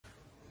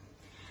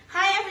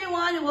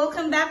everyone,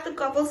 welcome back to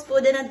Couples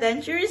Food and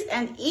Adventures.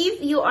 And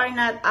if you are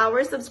not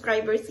our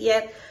subscribers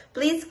yet,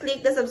 please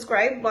click the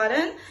subscribe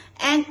button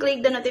and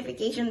click the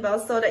notification bell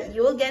so that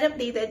you will get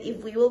updated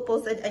if we will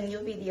post a new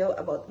video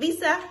about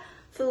visa,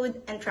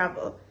 food, and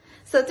travel.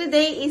 So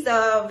today is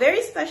a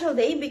very special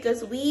day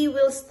because we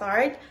will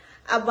start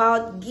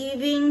about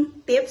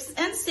giving tips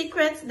and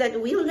secrets that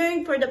we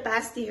learned for the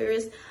past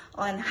years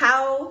on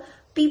how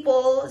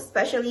people,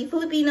 especially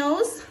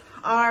Filipinos,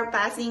 are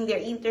passing their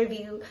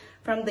interview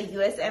from the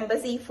US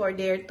Embassy for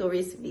their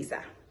tourist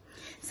visa.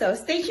 So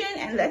stay tuned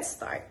and let's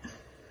start.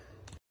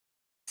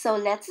 So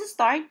let's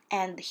start,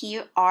 and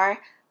here are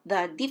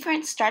the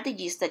different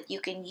strategies that you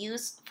can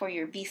use for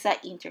your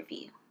visa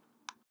interview.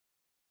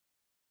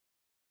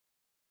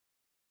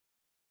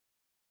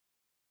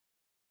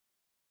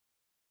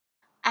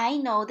 I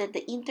know that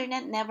the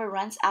internet never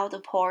runs out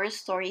of horror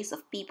stories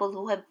of people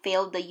who have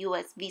failed the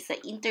US visa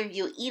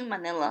interview in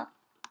Manila.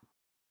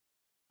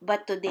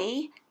 But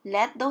today,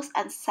 let those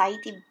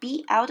anxiety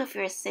be out of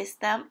your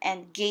system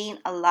and gain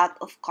a lot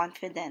of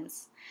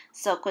confidence.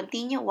 So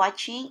continue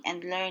watching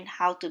and learn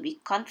how to be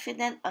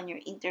confident on your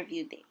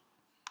interview day.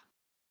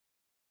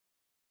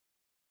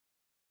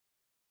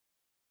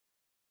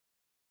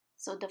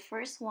 So the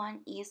first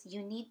one is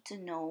you need to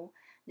know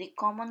the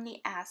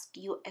commonly asked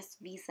US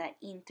visa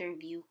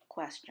interview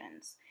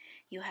questions.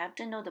 You have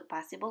to know the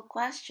possible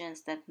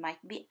questions that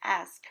might be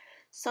asked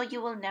so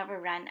you will never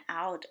run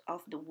out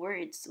of the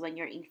words when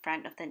you're in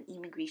front of the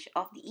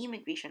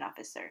immigration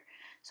officer.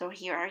 So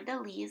here are the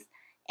list,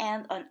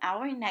 and on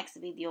our next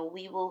video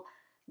we will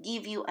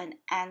give you an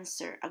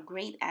answer, a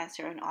great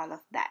answer on all of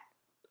that.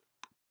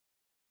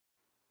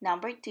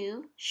 Number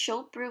 2,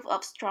 show proof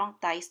of strong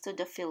ties to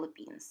the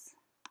Philippines.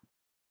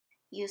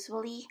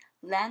 Usually,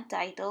 land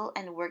title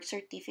and work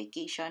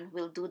certification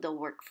will do the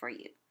work for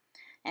you.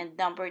 And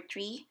number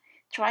 3,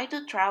 try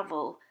to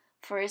travel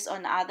first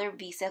on other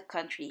visa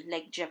country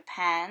like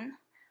Japan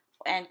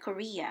and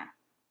Korea.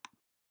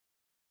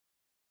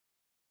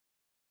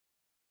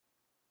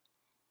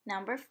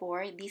 Number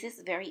 4, this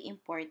is very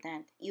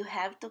important. You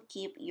have to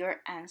keep your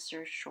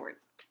answer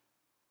short.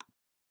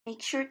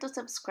 Make sure to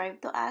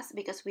subscribe to us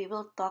because we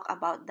will talk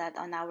about that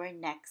on our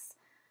next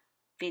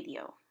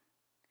video.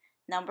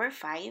 Number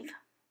 5,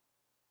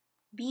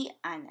 be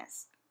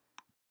honest.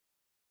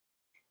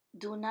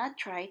 Do not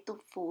try to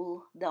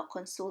fool the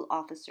consul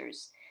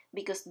officers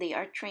because they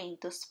are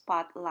trained to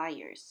spot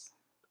liars.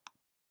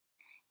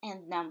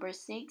 And number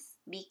 6,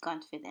 be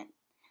confident.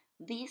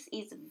 This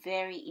is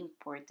very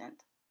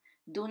important.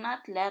 Do not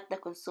let the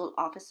consul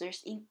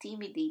officers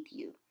intimidate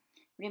you.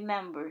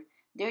 Remember,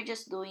 they're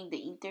just doing the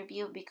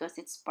interview because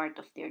it's part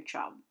of their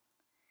job.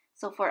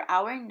 So for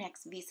our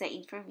next visa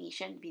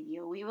information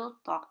video, we will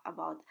talk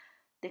about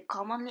the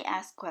commonly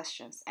asked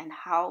questions and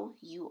how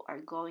you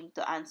are going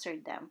to answer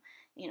them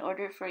in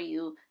order for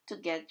you to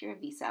get your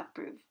visa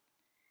approved.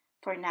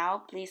 For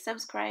now, please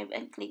subscribe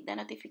and click the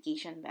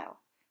notification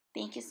bell.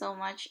 Thank you so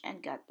much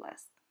and God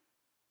bless.